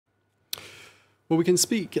Well, we can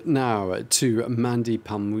speak now to Mandy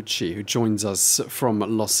Palmucci, who joins us from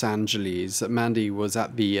Los Angeles. Mandy was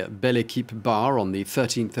at the Belle Équipe bar on the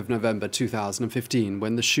 13th of November 2015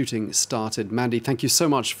 when the shooting started. Mandy, thank you so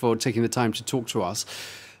much for taking the time to talk to us.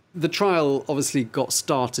 The trial obviously got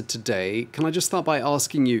started today. Can I just start by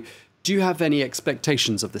asking you, do you have any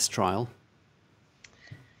expectations of this trial?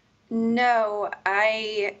 No,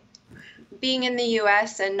 being in the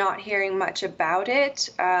US and not hearing much about it,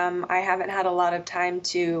 I haven't had a lot of time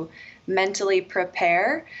to mentally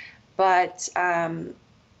prepare, but I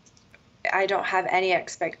don't have any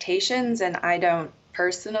expectations, and I don't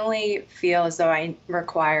personally feel as though I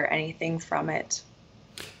require anything from it.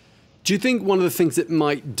 Do you think one of the things it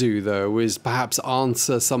might do, though, is perhaps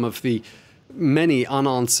answer some of the many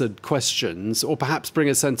unanswered questions, or perhaps bring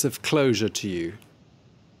a sense of closure to you?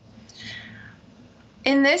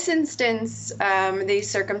 In this instance, these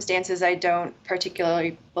circumstances, I don't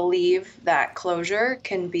particularly believe that closure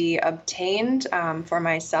can be obtained for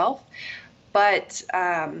myself. But,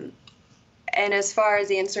 and as far as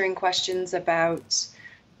answering questions about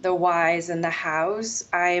the whys and the hows,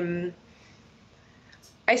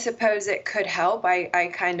 I suppose it could help. I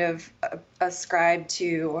kind of ascribe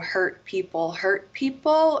to hurt people.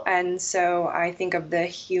 And so I think of the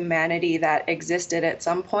humanity that existed at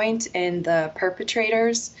some point in the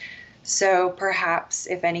perpetrators. So perhaps,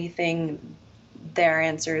 if anything, their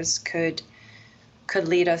answers could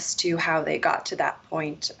lead us to how they got to that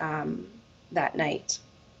point that night.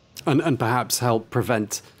 And perhaps help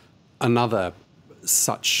prevent another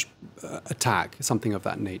such attack, something of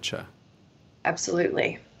that nature.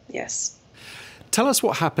 Absolutely, yes. Tell us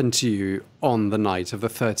what happened to you on the night of the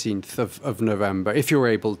 13th of November, if you're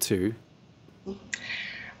able to.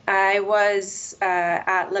 I was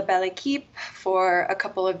at La Belle Équipe for a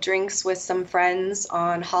couple of drinks with some friends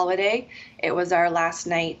on holiday. It was our last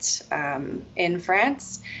night in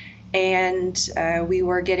France, and we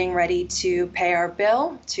were getting ready to pay our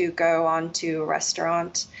bill to go on to a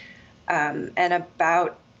restaurant. And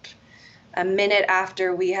about a minute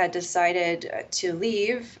after we had decided to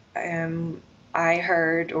leave, we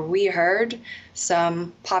heard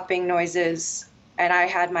some popping noises, and I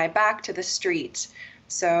had my back to the street.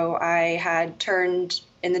 So I had turned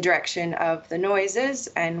in the direction of the noises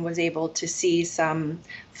and was able to see some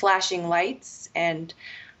flashing lights. And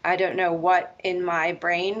I don't know what in my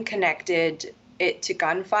brain connected it to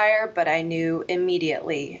gunfire, but I knew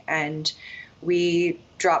immediately. And we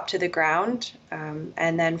dropped to the ground.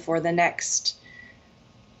 And then for the next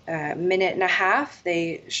minute and a half,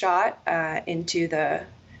 they shot into the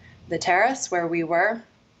terrace where we were,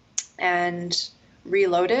 and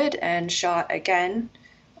reloaded and shot again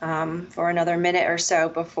for another minute or so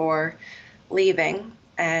before leaving.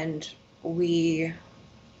 And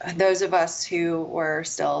those of us who were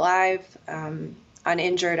still alive,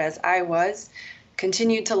 uninjured as I was,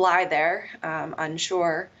 continued to lie there,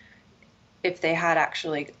 unsure if they had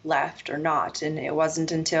actually left or not. And it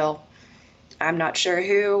wasn't until, I'm not sure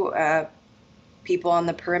who, people on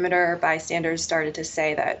the perimeter, bystanders, started to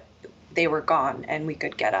say that they were gone and we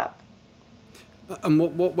could get up. And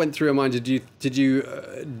what went through your mind? Did you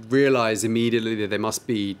realize immediately that they must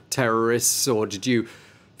be terrorists, or did you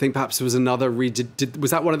think perhaps there was another was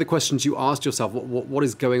that one of the questions you asked yourself? What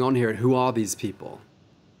is going on here, and who are these people?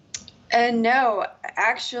 No,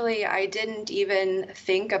 actually, I didn't even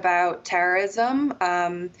think about terrorism.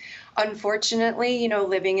 Unfortunately,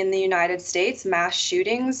 living in the United States, mass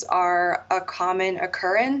shootings are a common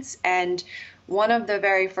occurrence. And one of the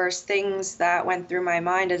very first things that went through my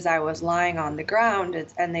mind as I was lying on the ground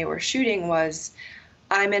and they were shooting was,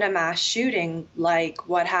 I'm in a mass shooting, like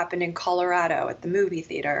what happened in Colorado at the movie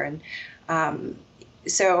theater. And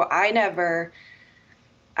so I don't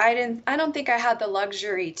think I had the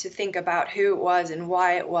luxury to think about who it was and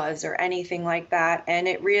why it was or anything like that. And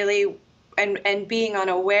it really, and being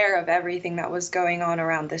unaware of everything that was going on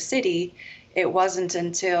around the city, it wasn't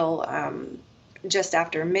until just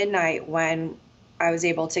after midnight when I was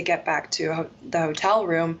able to get back to the hotel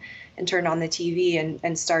room and turn on the TV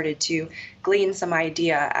and started to glean some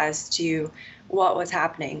idea as to what was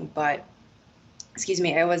happening. But excuse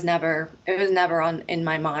me, it was never in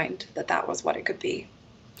my mind that that was what it could be.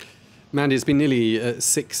 Mandy, it's been nearly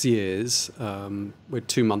 6 years. We're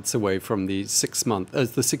 2 months away from the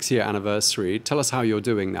 6-year anniversary. Tell us how you're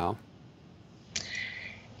doing now.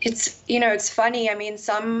 It's funny. I mean,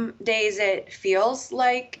 some days it feels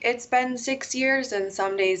like it's been 6 years, and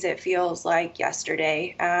some days it feels like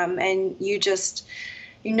yesterday. And you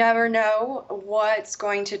never know what's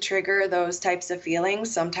going to trigger those types of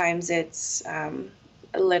feelings. Sometimes it's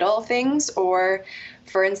little things. Or,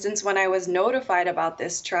 for instance, when I was notified about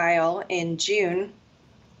this trial in June,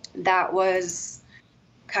 that was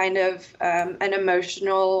kind of an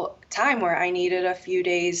emotional time where I needed a few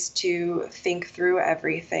days to think through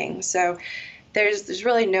everything. So there's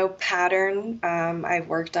really no pattern. I've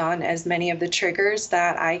worked on as many of the triggers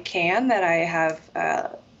that I can, that I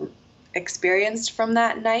have experienced from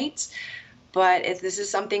that night. But this is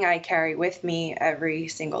something I carry with me every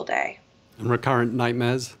single day. And recurrent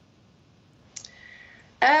nightmares?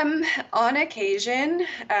 On occasion,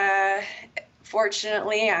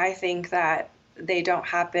 fortunately, I think that they don't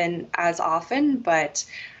happen as often, but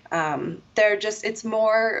it's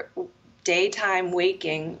more daytime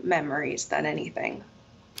waking memories than anything.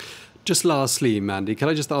 Just lastly, Mandy, can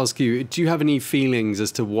I just ask you, do you have any feelings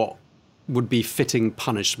as to what would be fitting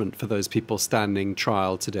punishment for those people standing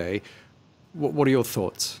trial today? What are your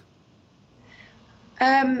thoughts?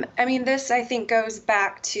 I mean, this I think goes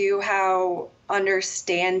back to how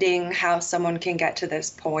understanding how someone can get to this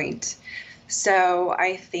point. So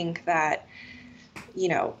I think that,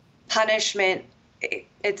 punishment,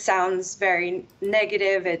 it sounds very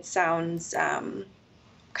negative. It sounds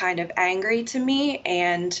kind of angry to me.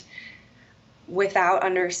 And without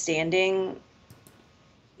understanding,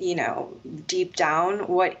 deep down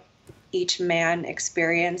what each man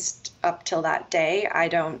experienced up till that day, I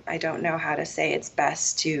don't know how to say it's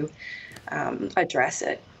best to address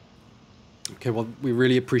it. Okay, well, we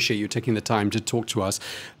really appreciate you taking the time to talk to us.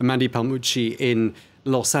 Mandy Palmucci in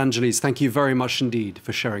Los Angeles, thank you very much indeed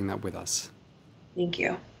for sharing that with us. Thank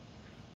you.